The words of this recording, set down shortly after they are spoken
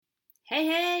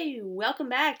Hey, welcome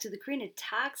back to the Karina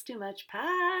Talks Too Much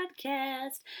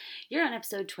podcast. You're on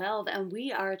episode 12, and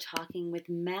we are talking with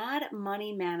Mad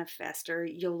Money Manifester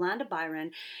Yolanda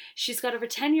Byron. She's got over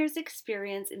 10 years'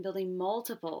 experience in building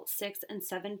multiple 6- and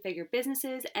 7-figure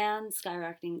businesses and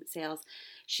skyrocketing sales.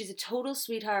 She's a total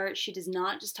sweetheart. She does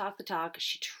not just talk the talk,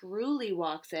 she truly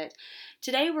walks it.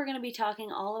 Today, we're going to be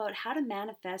talking all about how to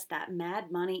manifest that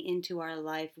mad money into our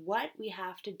life, what we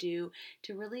have to do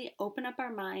to really open up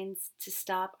our minds, to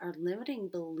stop our limiting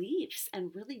beliefs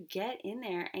and really get in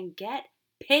there and get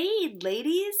paid,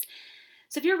 ladies.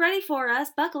 So if you're ready for us,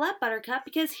 buckle up, Buttercup,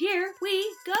 because here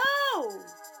we go.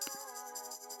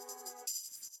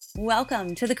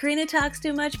 Welcome to the Karina Talks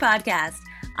Too Much podcast.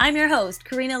 I'm your host,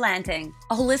 Karina Lanting,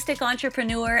 a holistic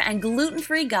entrepreneur and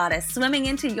gluten-free goddess swimming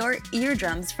into your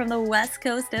eardrums from the west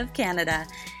coast of Canada.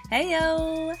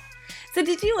 Heyo! So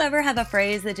did you ever have a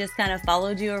phrase that just kind of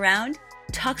followed you around?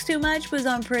 Talks too much was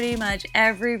on pretty much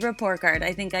every report card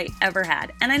I think I ever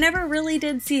had, and I never really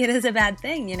did see it as a bad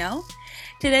thing, you know?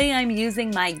 Today I'm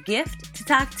using my gift to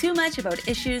talk too much about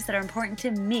issues that are important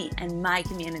to me and my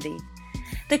community.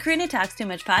 The Karina Talks Too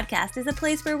Much podcast is a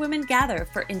place where women gather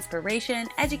for inspiration,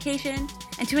 education,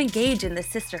 and to engage in the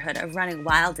sisterhood of running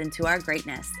wild into our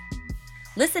greatness.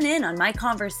 Listen in on my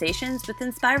conversations with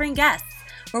inspiring guests,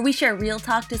 where we share real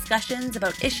talk discussions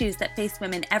about issues that face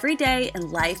women every day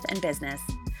in life and business.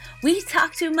 We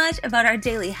talk too much about our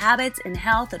daily habits in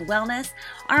health and wellness,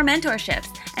 our mentorships,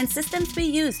 and systems we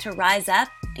use to rise up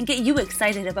and get you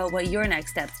excited about what your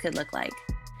next steps could look like.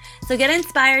 So get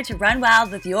inspired to run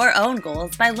wild with your own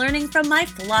goals by learning from my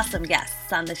flawsome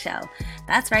guests on the show.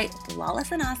 That's right,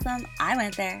 flawless and awesome, I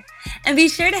went there. And be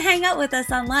sure to hang out with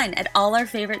us online at all our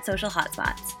favorite social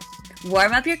hotspots.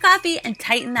 Warm up your coffee and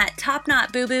tighten that top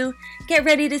knot, boo-boo. Get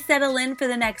ready to settle in for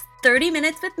the next 30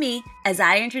 minutes with me as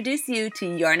I introduce you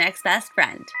to your next best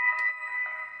friend.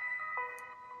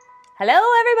 Hello,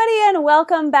 everybody, and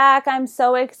welcome back. I'm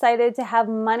so excited to have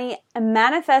money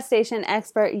manifestation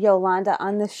expert Yolanda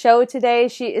on the show today.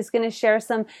 She is going to share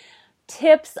some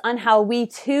tips on how we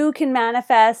too can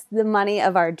manifest the money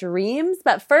of our dreams.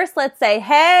 But first, let's say,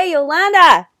 hey,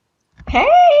 Yolanda. Hey,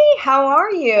 how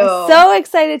are you? I'm so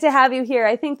excited to have you here.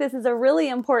 I think this is a really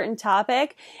important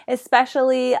topic,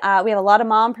 especially we have a lot of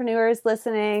mompreneurs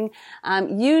listening.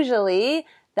 Usually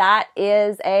that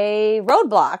is a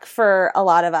roadblock for a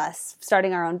lot of us,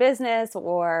 starting our own business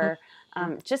or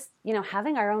just,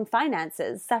 having our own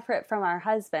finances separate from our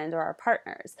husband or our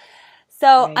partners.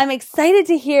 So right. I'm excited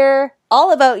to hear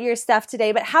all about your stuff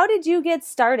today, but how did you get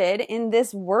started in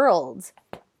this world?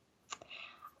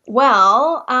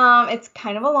 Well, it's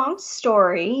kind of a long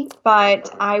story,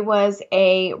 but I was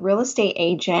a real estate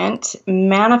agent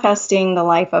manifesting the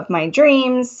life of my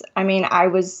dreams. I mean, I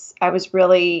was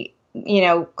really,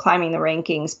 climbing the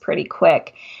rankings pretty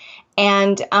quick.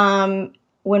 And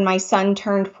when my son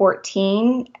turned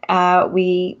 14,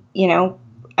 we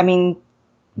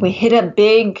hit a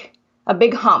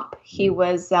big hump. He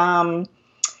was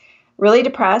really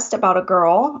depressed about a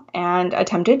girl and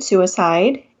attempted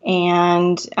suicide.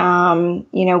 And,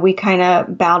 we kind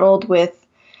of battled with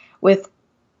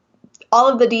all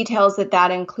of the details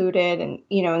that included and,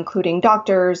 including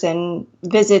doctors and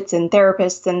visits and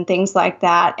therapists and things like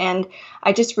that. And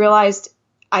I just realized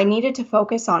I needed to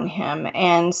focus on him.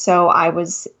 And so I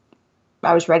was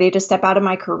ready to step out of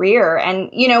my career. And,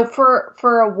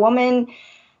 for a woman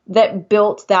that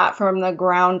built that from the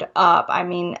ground up, I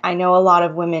mean, I know a lot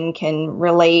of women can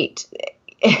relate.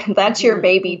 That's your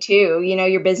baby too.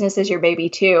 Your business is your baby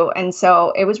too. And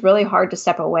so it was really hard to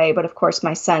step away. But of course,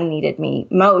 my son needed me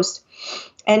most.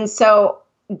 And so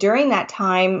during that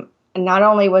time, not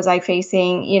only was I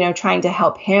facing, trying to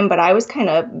help him, but I was kind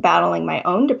of battling my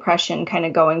own depression, kind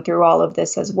of going through all of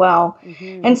this as well.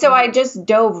 Mm-hmm. And so I just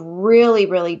dove really,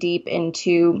 really deep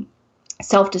into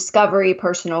self-discovery,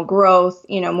 personal growth,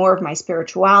 more of my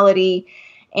spirituality.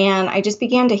 And I just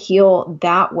began to heal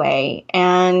that way.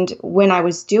 And when I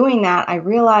was doing that, I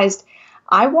realized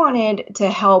I wanted to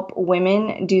help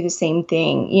women do the same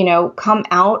thing, come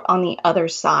out on the other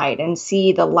side and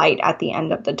see the light at the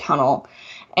end of the tunnel.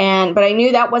 But I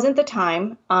knew that wasn't the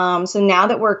time. So now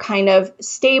that we're kind of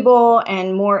stable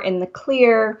and more in the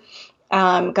clear,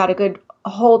 got a good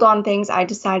hold on things, I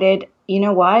decided, you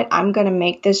know what, I'm going to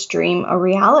make this dream a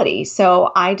reality.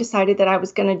 So I decided that I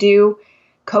was going to do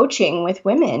coaching with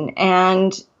women.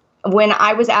 And when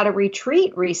I was at a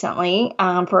retreat recently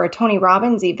for a Tony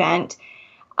Robbins event,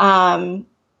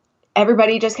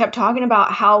 everybody just kept talking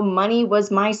about how money was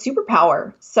my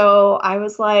superpower. So I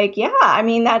was like, yeah, I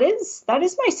mean, that is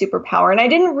my superpower. And I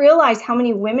didn't realize how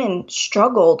many women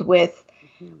struggled with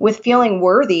with feeling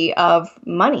worthy of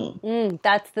money.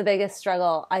 That's the biggest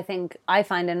struggle I think I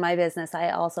find in my business.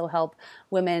 I also help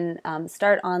women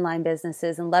start online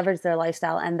businesses and leverage their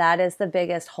lifestyle. And that is the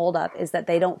biggest holdup, is that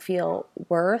they don't feel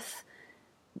worth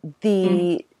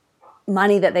the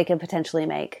money that they could potentially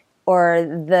make or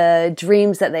the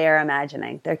dreams that they are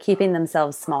imagining. They're keeping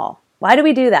themselves small. Why do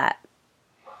we do that?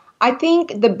 I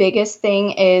think the biggest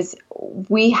thing is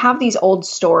we have these old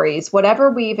stories, whatever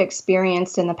we've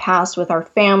experienced in the past with our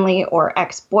family or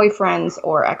ex-boyfriends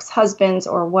or ex-husbands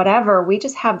or whatever. We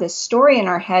just have this story in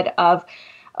our head of,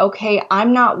 okay,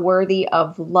 I'm not worthy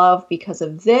of love because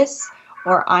of this,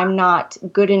 or I'm not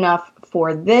good enough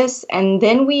for this. And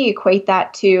then we equate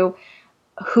that to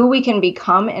who we can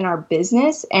become in our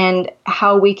business and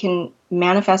how we can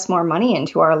manifest more money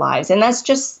into our lives. And that's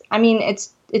just, I mean,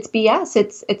 it's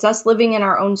BS. It's us living in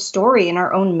our own story, in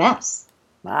our own mess.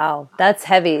 Wow, that's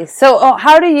heavy. So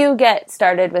how do you get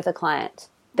started with a client?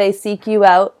 They seek you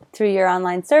out through your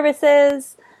online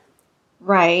services?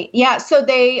 Right. Yeah. So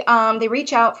they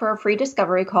reach out for a free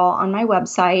discovery call on my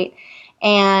website,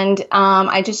 and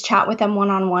I just chat with them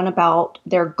one-on-one about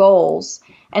their goals.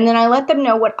 And then I let them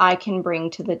know what I can bring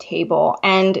to the table.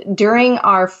 And during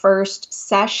our first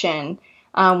session,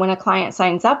 when a client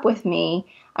signs up with me,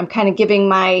 I'm kind of giving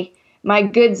my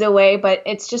goods away, but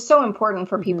it's just so important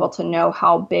for people to know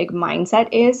how big mindset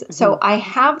is. So I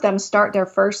have them start their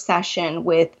first session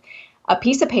with a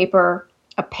piece of paper,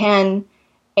 a pen,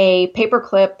 a paper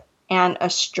clip, and a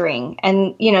string.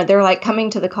 And, you know, they're like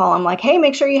coming to the call. I'm like, hey,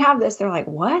 make sure you have this. They're like,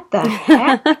 what the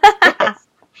heck?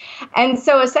 And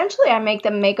so essentially I make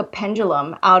them make a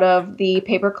pendulum out of the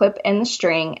paper clip and the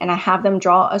string, and I have them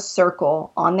draw a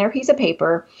circle on their piece of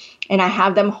paper, and I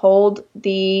have them hold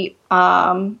the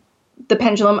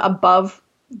pendulum above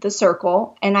the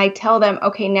circle, and I tell them,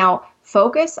 okay, now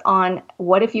focus on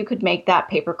what if you could make that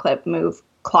paper clip move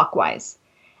clockwise.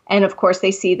 And of course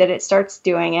they see that it starts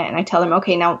doing it, and I tell them,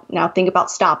 okay, now think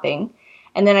about stopping.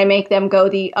 And then I make them go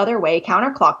the other way,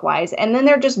 counterclockwise, and then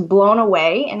they're just blown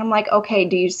away. And I'm like, okay,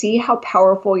 do you see how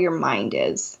powerful your mind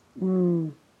is?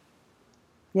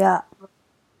 Yeah.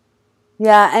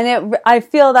 Yeah, and I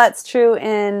feel that's true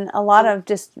in a lot of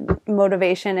just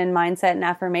motivation and mindset and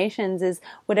affirmations is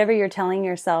whatever you're telling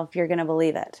yourself, you're going to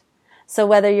believe it. So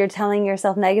whether you're telling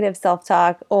yourself negative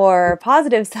self-talk or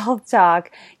positive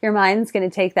self-talk, your mind's going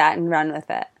to take that and run with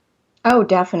it. Oh,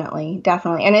 definitely.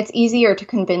 Definitely. And it's easier to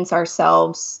convince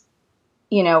ourselves,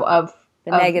 you know, of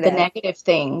the negative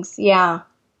things. Yeah.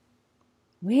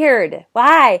 Weird.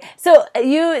 Why? So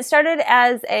you started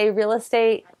as a real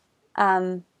estate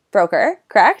broker,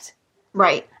 correct?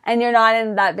 Right. And you're not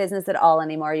in that business at all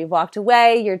anymore. You've walked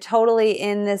away. You're totally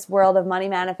in this world of money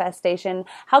manifestation.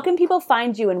 How can people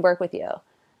find you and work with you?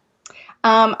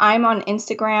 I'm on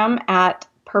Instagram at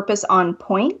Purpose on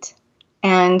Point.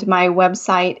 And my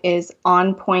website is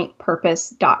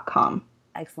onpointpurpose.com.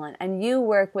 Excellent. And you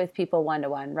work with people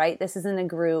one-to-one, right? This isn't a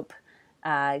group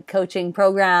coaching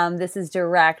program. This is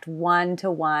direct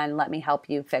one-to-one. Let me help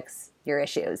you fix your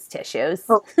tissues.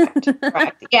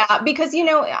 Correct. Yeah, because, you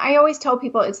know, I always tell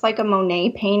people it's like a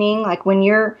Monet painting. Like when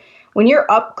you're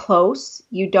up close,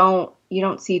 you don't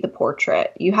see the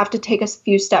portrait. You have to take a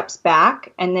few steps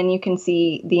back, and then you can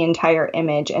see the entire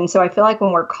image. And so I feel like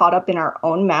when we're caught up in our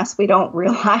own mess, we don't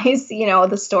realize, you know,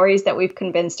 the stories that we've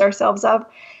convinced ourselves of.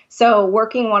 So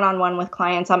working one-on-one with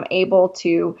clients, I'm able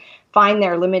to find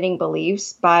their limiting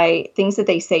beliefs by things that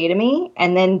they say to me.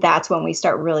 And then that's when we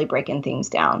start really breaking things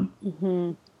down.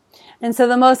 Mm-hmm. And so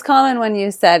the most common one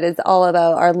you said is all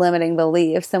about our limiting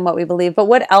beliefs and what we believe. But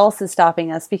what else is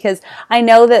stopping us? Because I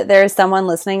know that there's someone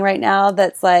listening right now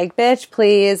that's like, bitch,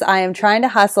 please, I am trying to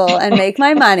hustle and make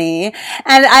my money.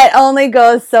 And it only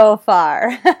goes so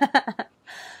far.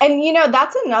 And, you know,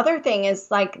 that's another thing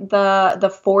is like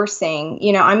the forcing.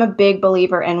 You know, I'm a big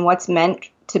believer in what's meant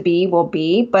to be will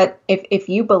be. But if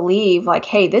you believe like,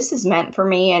 hey, this is meant for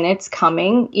me and it's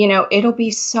coming, you know, it'll be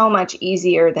so much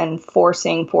easier than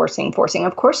forcing.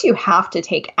 Of course, you have to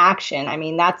take action. I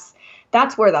mean, that's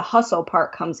where the hustle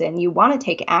part comes in. You want to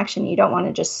take action. You don't want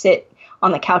to just sit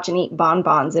on the couch and eat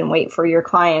bonbons and wait for your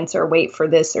clients or wait for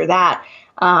this or that.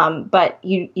 But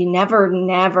you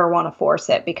never want to force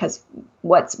it, because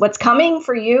what's coming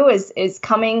for you is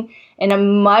coming in a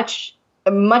much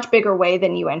bigger way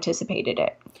than you anticipated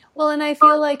it. Well, and I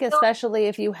feel like especially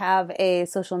if you have a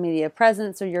social media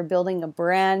presence or you're building a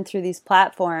brand through these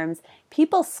platforms,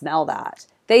 people smell that.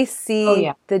 They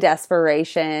see the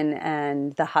desperation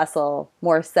and the hustle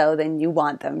more so than you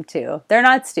want them to. They're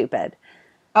not stupid.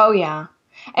 Oh, yeah.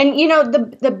 And, you know,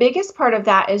 the biggest part of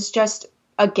that is just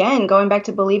again, going back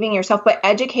to believing yourself, but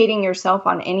educating yourself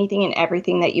on anything and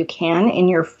everything that you can in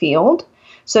your field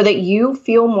so that you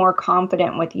feel more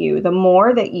confident with you. The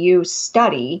more that you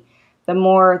study, the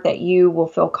more that you will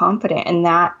feel confident, and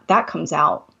that comes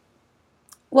out.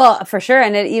 Well, for sure.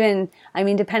 And it even, I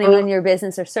mean, depending on your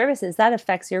business or services, that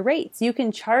affects your rates. You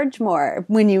can charge more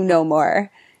when you know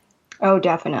more. Oh,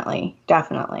 definitely.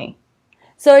 Definitely.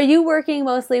 So are you working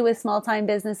mostly with small-time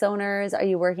business owners? Are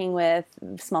you working with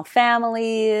small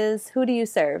families? Who do you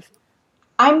serve?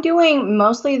 I'm doing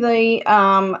mostly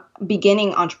the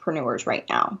beginning entrepreneurs right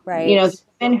now. Right. You know, the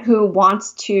woman who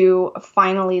wants to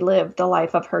finally live the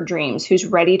life of her dreams, who's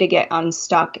ready to get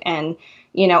unstuck and,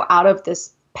 you know, out of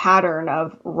this pattern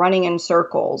of running in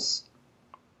circles.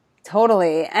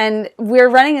 Totally. And we're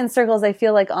running in circles, I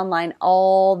feel like, online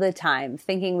all the time,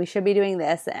 thinking we should be doing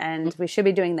this and we should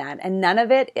be doing that. And none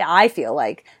of it, I feel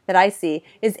like, that I see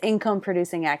is income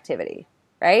producing activity,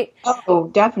 right? Oh,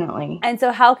 definitely. And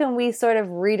so how can we sort of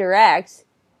redirect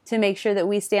to make sure that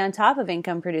we stay on top of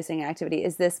income producing activity?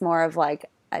 Is this more of like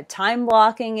a time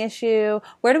blocking issue?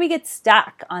 Where do we get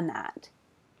stuck on that?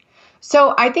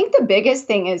 So I think the biggest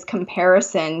thing is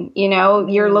comparison. You know,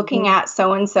 you're looking at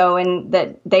so-and-so and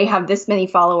that they have this many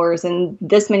followers and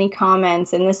this many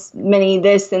comments and this many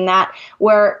this and that,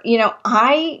 where, you know,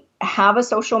 I have a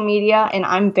social media and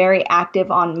I'm very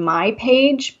active on my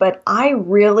page, but I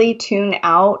really tune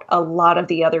out a lot of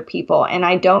the other people. And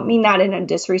I don't mean that in a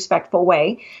disrespectful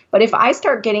way, but if I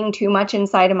start getting too much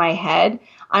inside of my head,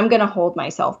 I'm going to hold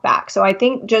myself back. So I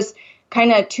think just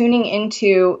kind of tuning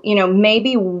into, you know,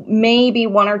 maybe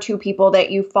one or two people that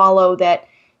you follow that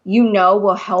you know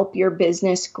will help your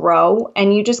business grow,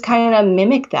 and you just kind of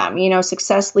mimic them. You know,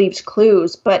 success leaves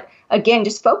clues. But again,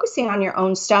 just focusing on your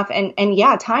own stuff. And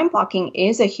yeah, time blocking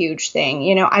is a huge thing.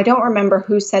 You know, I don't remember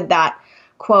who said that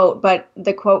quote, but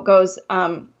the quote goes,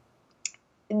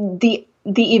 the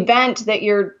event that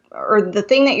you're, or the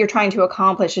thing that you're trying to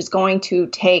accomplish is going to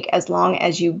take as long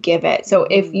as you give it. So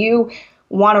if you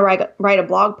want to write a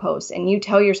blog post and you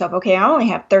tell yourself, okay, I only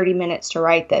have 30 minutes to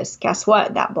write this, guess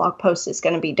what? That blog post is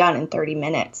going to be done in 30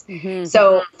 minutes. Mm-hmm.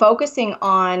 So focusing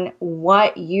on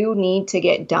what you need to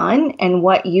get done and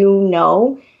what you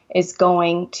know is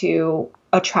going to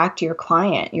attract your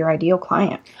client, your ideal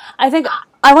client. I think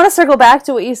I want to circle back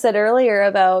to what you said earlier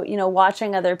about, you know,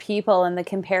 watching other people and the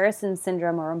comparison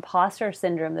syndrome or imposter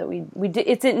syndrome that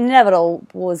it's inevitable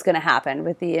was going to happen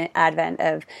with the advent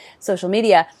of social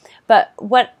media. But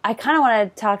what I kind of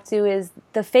want to talk to is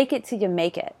the fake it till you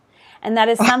make it. And that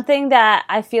is something that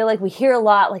I feel like we hear a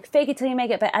lot, like fake it till you make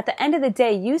it. But at the end of the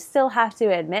day, you still have to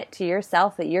admit to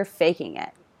yourself that you're faking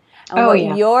it. And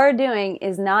what you're doing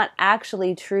is not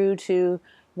actually true to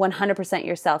 100%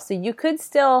 yourself. So you could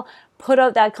still put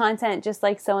out that content just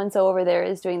like so-and-so over there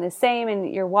is doing the same, and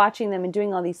you're watching them and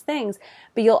doing all these things,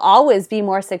 but you'll always be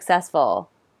more successful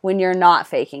when you're not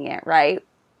faking it, right?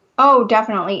 Oh,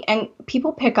 definitely. And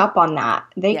people pick up on that.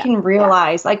 They can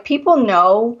realize, like, people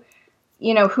know,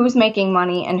 you know, who's making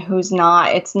money and who's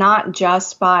not. It's not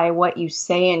just by what you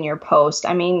say in your post.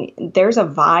 I mean, there's a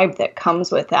vibe that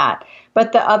comes with that.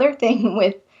 But the other thing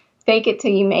with fake it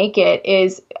till you make it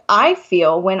is, I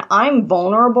feel when I'm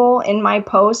vulnerable in my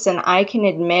posts and I can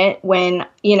admit when,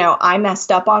 you know, I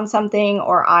messed up on something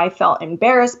or I felt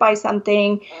embarrassed by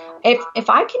something, if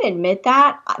I can admit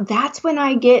that, that's when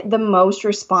I get the most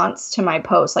response to my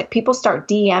posts. Like, people start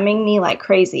DMing me like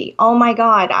crazy. Oh my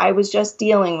God, I was just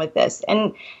dealing with this.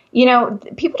 And, you know,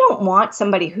 people don't want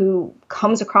somebody who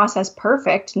comes across as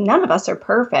perfect. None of us are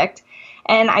perfect.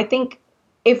 And I think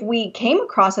if we came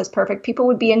across as perfect, people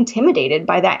would be intimidated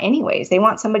by that anyways. They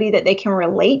want somebody that they can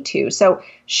relate to. So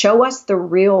show us the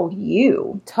real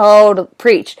you. Total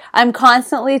preach. I'm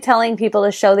constantly telling people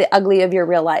to show the ugly of your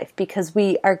real life because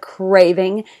we are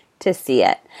craving to see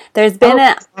it. There's been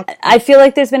I feel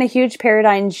like there's been a huge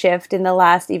paradigm shift in the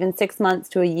last even 6 months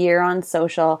to a year on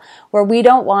social, where we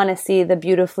don't want to see the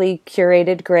beautifully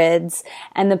curated grids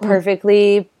and the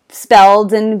perfectly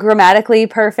spelled and grammatically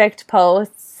perfect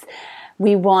posts.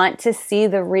 We want to see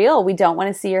the real. We don't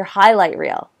want to see your highlight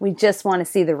reel. We just want to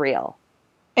see the real.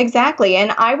 Exactly. And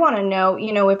I want to know,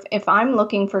 you know, if I'm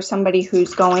looking for somebody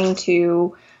who's going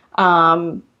to,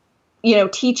 you know,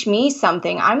 teach me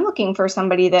something, I'm looking for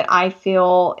somebody that I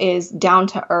feel is down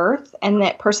to earth and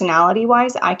that personality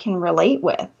wise I can relate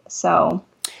with. So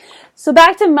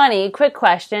back to money, quick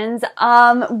questions.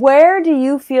 Where do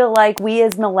you feel like we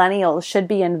as millennials should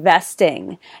be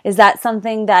investing? Is that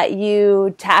something that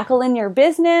you tackle in your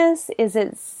business? Is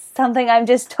it something I'm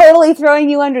just totally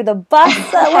throwing you under the bus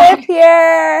with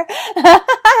here?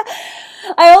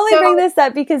 I only bring this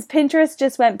up because Pinterest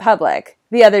just went public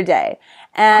the other day.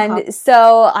 And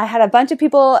so I had a bunch of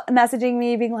people messaging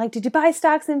me being like, did you buy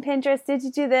stocks in Pinterest? Did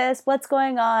you do this? What's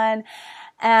going on?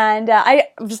 And I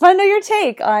just want to know your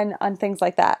take on things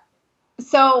like that.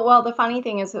 So, well, the funny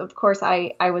thing is, of course,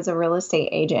 I was a real estate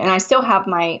agent and I still have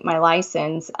my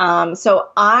license. So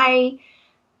I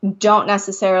don't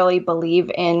necessarily believe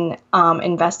in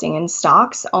investing in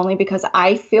stocks only because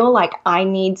I feel like I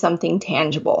need something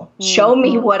tangible. Show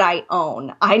me what I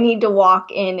own. I need to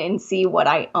walk in and see what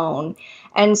I own.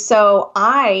 And so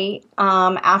I,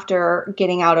 after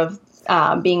getting out of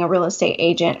being a real estate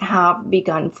agent, have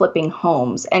begun flipping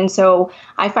homes. And so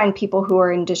I find people who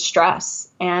are in distress.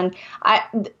 And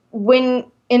when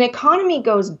an economy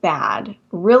goes bad,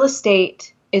 real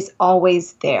estate is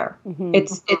always there.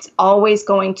 It's always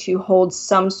going to hold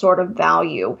some sort of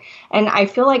value. And I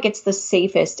feel like it's the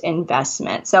safest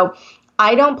investment. So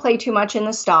I don't play too much in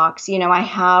the stocks. I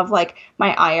have like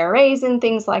my IRAs and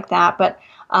things like that, but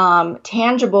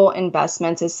tangible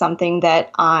investments is something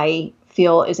that I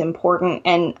feel is important.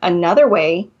 And another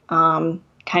way, kind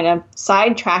of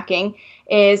sidetracking,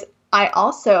 is I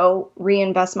also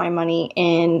reinvest my money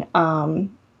in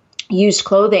used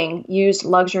clothing, used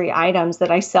luxury items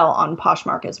that I sell on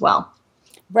Poshmark as well.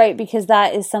 Right, because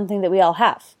that is something that we all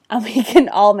have and we can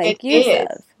all make use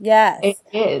of. Yes. It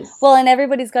is. Well, and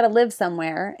everybody's got to live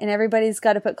somewhere and everybody's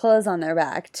got to put clothes on their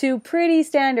back to pretty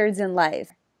standards in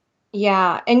life.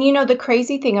 Yeah. And the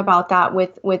crazy thing about that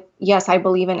with yes, I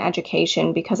believe in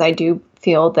education because I do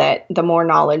feel that the more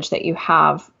knowledge that you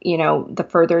have, the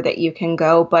further that you can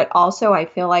go. But also I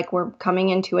feel like we're coming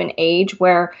into an age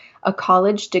where a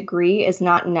college degree is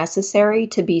not necessary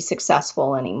to be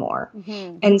successful anymore.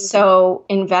 And so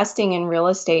investing in real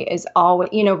estate is always,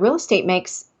 real estate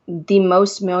makes the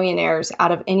most millionaires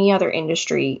out of any other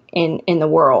industry in the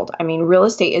world. I mean, real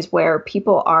estate is where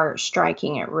people are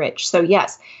striking it rich. So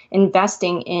yes,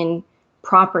 investing in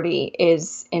property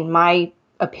is, in my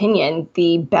opinion,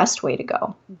 the best way to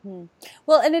go.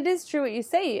 Well, and it is true what you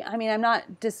say. I mean, I'm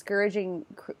not discouraging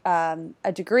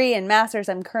a degree in master's.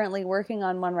 I'm currently working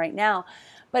on one right now.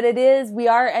 But we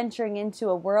are entering into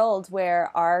a world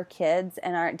where our kids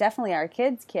and definitely our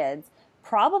kids' kids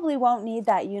probably won't need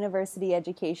that university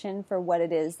education for what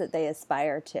it is that they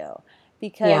aspire to.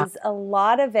 Because a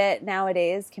lot of it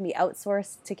nowadays can be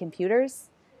outsourced to computers.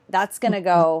 That's going to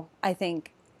go, I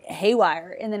think,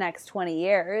 haywire in the next 20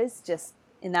 years, just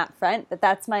in that front. But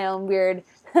that's my own weird,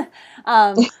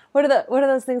 what are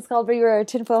those things called where you wear a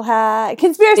tinfoil hat?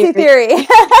 Conspiracy theory.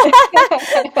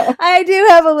 I do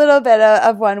have a little bit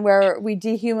of one where we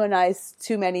dehumanize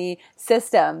too many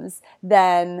systems,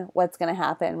 then what's going to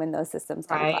happen when those systems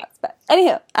come to collapse. But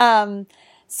anywho,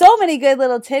 so many good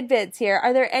little tidbits here.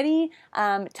 Are there any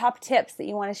top tips that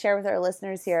you want to share with our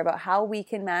listeners here about how we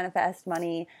can manifest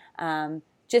money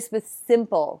just with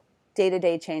simple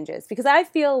day-to-day changes? Because I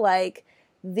feel like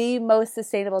the most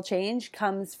sustainable change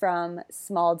comes from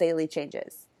small daily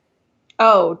changes.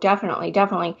 Oh, definitely,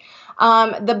 definitely.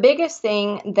 The biggest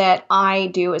thing that I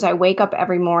do is I wake up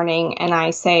every morning and I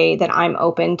say that I'm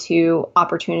open to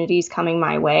opportunities coming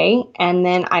my way. And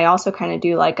then I also kind of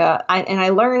do I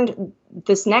learned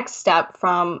this next step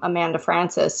from Amanda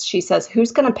Francis. She says,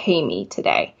 who's going to pay me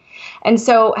today? And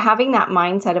so having that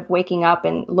mindset of waking up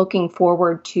and looking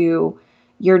forward to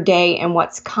your day and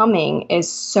what's coming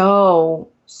is so,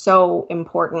 so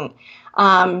important.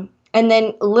 And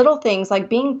then little things like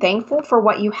being thankful for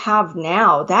what you have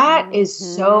now. That is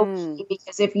so key,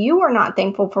 because if you are not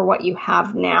thankful for what you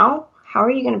have now, how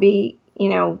are you going to be,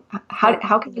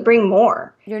 how can you bring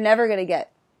more? You're never going to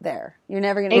get there. You're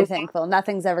never going to be thankful.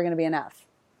 Nothing's ever going to be enough.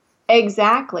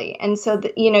 Exactly. And so,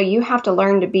 you have to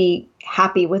learn to be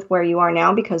happy with where you are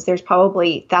now, because there's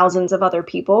probably thousands of other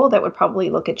people that would probably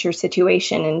look at your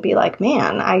situation and be like,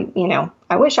 man,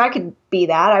 I wish I could be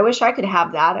that. I wish I could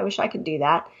have that. I wish I could do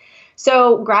that.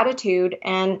 So gratitude,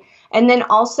 and then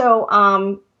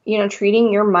also,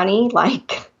 treating your money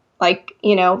like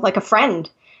a friend.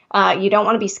 You don't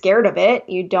want to be scared of it.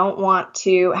 You don't want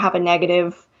to have a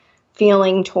negative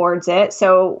feeling towards it.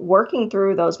 So working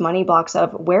through those money blocks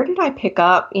of where did I pick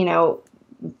up,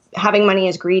 having money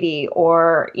is greedy,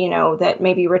 or, that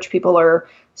maybe rich people are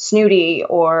snooty,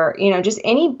 or, just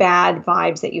any bad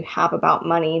vibes that you have about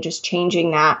money, just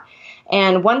changing that.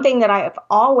 And one thing that I have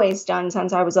always done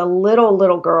since I was a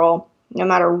little girl, no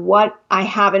matter what I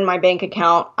have in my bank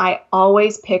account, I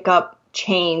always pick up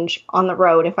change on the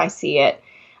road if I see it.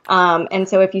 And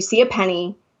so if you see a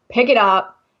penny, pick it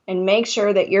up and make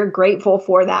sure that you're grateful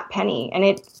for that penny. And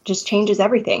it just changes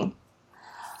everything.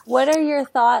 What are your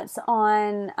thoughts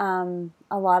on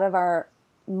a lot of our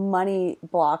money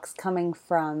blocks coming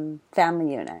from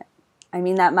family unit? I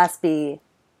mean, that must be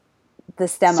the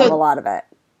stem of a lot of it?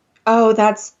 Oh,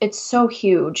 it's so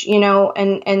huge,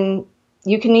 and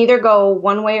you can either go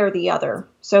one way or the other.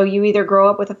 So you either grow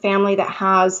up with a family that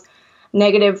has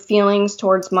negative feelings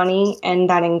towards money and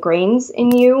that ingrains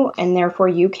in you and therefore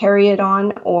you carry it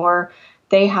on, or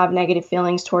they have negative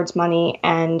feelings towards money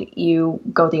and you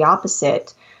go the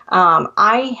opposite.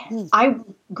 I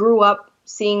grew up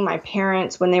seeing my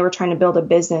parents, when they were trying to build a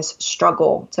business,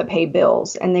 struggle to pay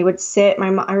bills. And they would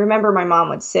I remember my mom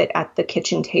would sit at the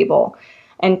kitchen table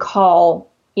and call,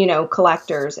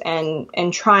 collectors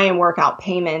and try and work out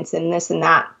payments and this and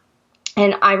that.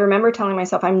 And I remember telling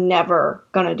myself, I'm never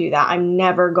going to do that. I'm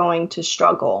never going to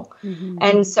struggle. Mm-hmm.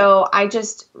 And so I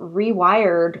just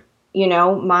rewired,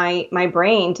 my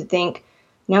brain to think,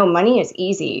 no, money is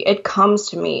easy. It comes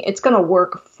to me. It's going to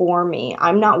work for me.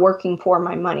 I'm not working for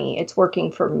my money. It's working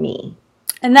for me.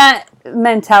 And that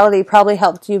mentality probably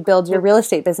helped you build your real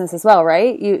estate business as well,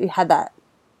 right? You had that.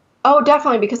 Oh,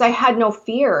 definitely, because I had no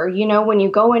fear. When you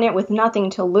go in it with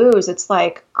nothing to lose, it's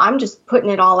like, I'm just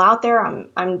putting it all out there.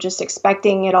 I'm just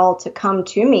expecting it all to come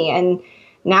to me. And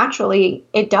naturally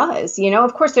it does.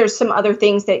 Of course, there's some other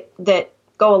things that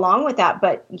go along with that,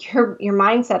 but your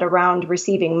mindset around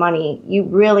receiving money, you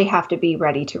really have to be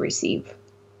ready to receive.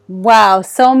 Wow,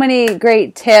 so many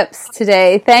great tips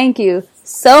today. Thank you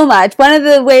so much. One of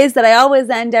the ways that I always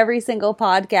end every single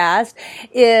podcast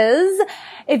is,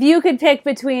 if you could pick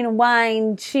between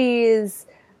wine, cheese,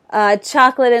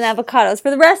 chocolate, and avocados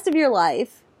for the rest of your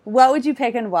life, what would you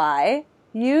pick and why?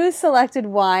 You selected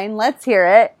wine. Let's hear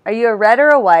it. Are you a red or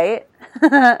a white?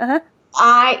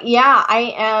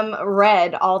 I am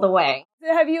red all the way.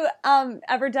 Have you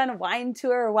ever done a wine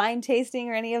tour or wine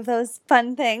tasting or any of those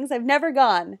fun things? I've never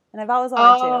gone, and I've always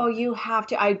wanted to. Oh, you have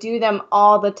to. I do them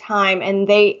all the time, and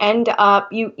they end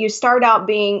up, you start out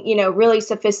being, really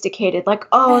sophisticated, like,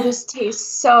 oh, this tastes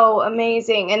so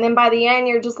amazing. And then by the end,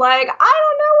 you're just like, I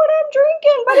don't know what I'm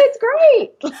drinking, but it's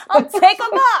great. I'll take a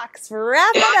box,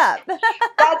 wrap it up.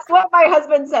 That's what my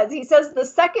husband says. He says the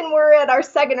second we're at our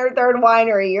second or third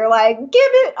winery, you're like, give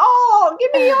it all,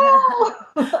 give me all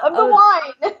of the wine.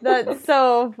 That's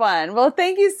so fun. Well,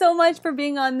 thank you so much for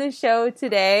being on the show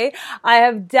today. I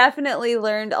have definitely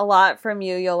learned a lot from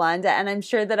you, Yolanda, and I'm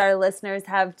sure that our listeners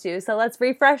have too. So let's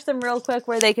refresh them real quick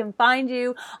where they can find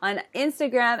you on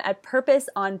Instagram at Purpose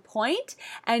on Point,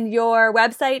 and your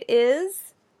website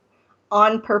is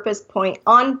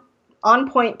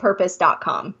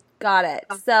onpointpurpose.com. Got it.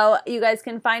 So you guys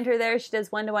can find her there. She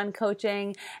does one-to-one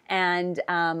coaching and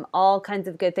all kinds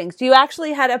of good things. You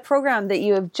actually had a program that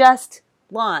you have just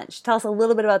launched. Tell us a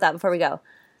little bit about that before we go.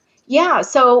 Yeah,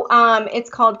 so it's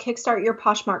called Kickstart Your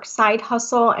Poshmark Side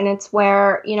Hustle, and it's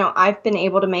where, I've been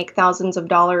able to make thousands of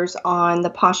dollars on the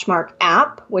Poshmark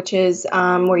app, which is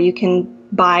where you can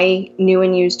buy new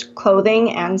and used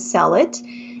clothing and sell it.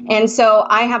 And so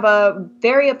I have a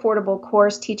very affordable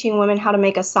course teaching women how to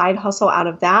make a side hustle out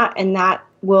of that, and that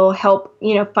will help,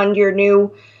 fund your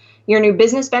new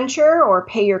business venture or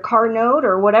pay your car note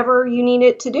or whatever you need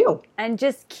it to do. And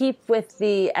just keep with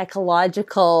the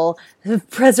ecological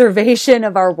preservation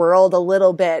of our world a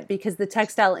little bit, because the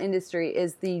textile industry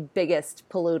is the biggest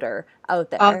polluter out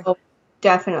there. Oh,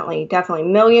 definitely.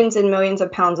 Millions and millions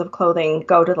of pounds of clothing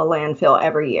go to the landfill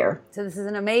every year. So this is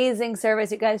an amazing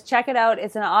service. You guys check it out.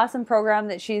 It's an awesome program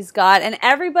that she's got. And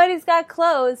everybody's got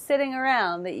clothes sitting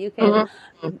around that you can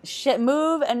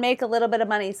move and make a little bit of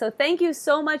money. So thank you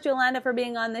so much, Yolanda, for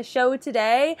being on the show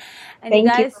today. And you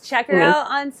guys check her out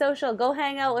on social. Go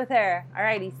hang out with her. All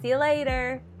righty. See you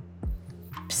later.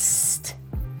 Psst.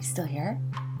 You still here?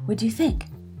 What do you think?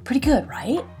 Pretty good,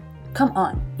 right? Come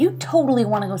on, you totally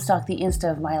want to go stalk the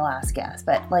Insta of my last guest,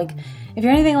 but if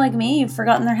you're anything like me, you've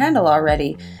forgotten their handle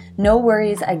already. No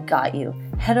worries, I got you.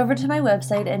 Head over to my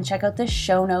website and check out the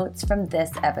show notes from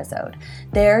this episode.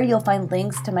 There you'll find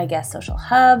links to my guest social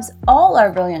hubs, all our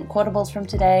brilliant quotables from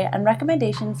today, and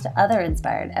recommendations to other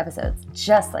inspired episodes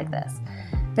just like this.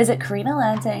 Visit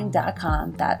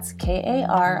KarinaLanting.com, that's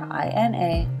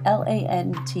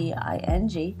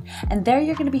KarinaLanting, and there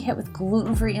you're going to be hit with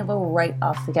gluten-free info right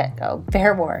off the get-go.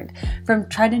 Fair warned. From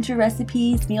tried and true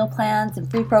recipes, meal plans,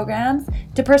 and free programs,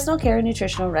 to personal care and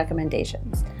nutritional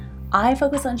recommendations. I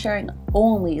focus on sharing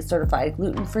only certified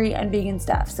gluten-free and vegan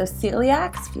stuff, so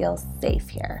celiacs feel safe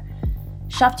here.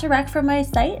 Shop direct from my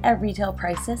site at retail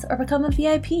prices or become a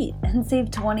VIP and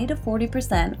save 20 to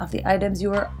 40% off the items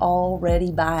you are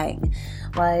already buying,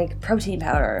 like protein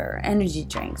powder, energy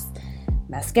drinks,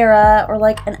 mascara, or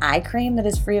like an eye cream that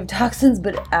is free of toxins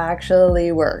but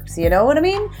actually works. You know what I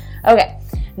mean? Okay,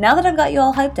 Now that I've got you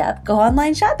all hyped up, go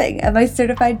online shopping at my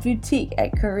certified boutique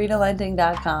at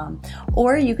karinalenting.com.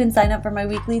 Or you can sign up for my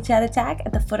weekly chat attack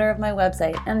at the footer of my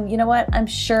website. And you know what? I'm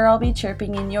sure I'll be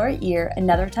chirping in your ear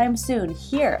another time soon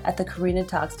here at the Karina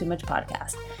Talks Too Much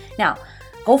podcast. Now,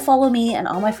 go follow me and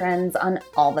all my friends on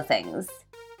all the things.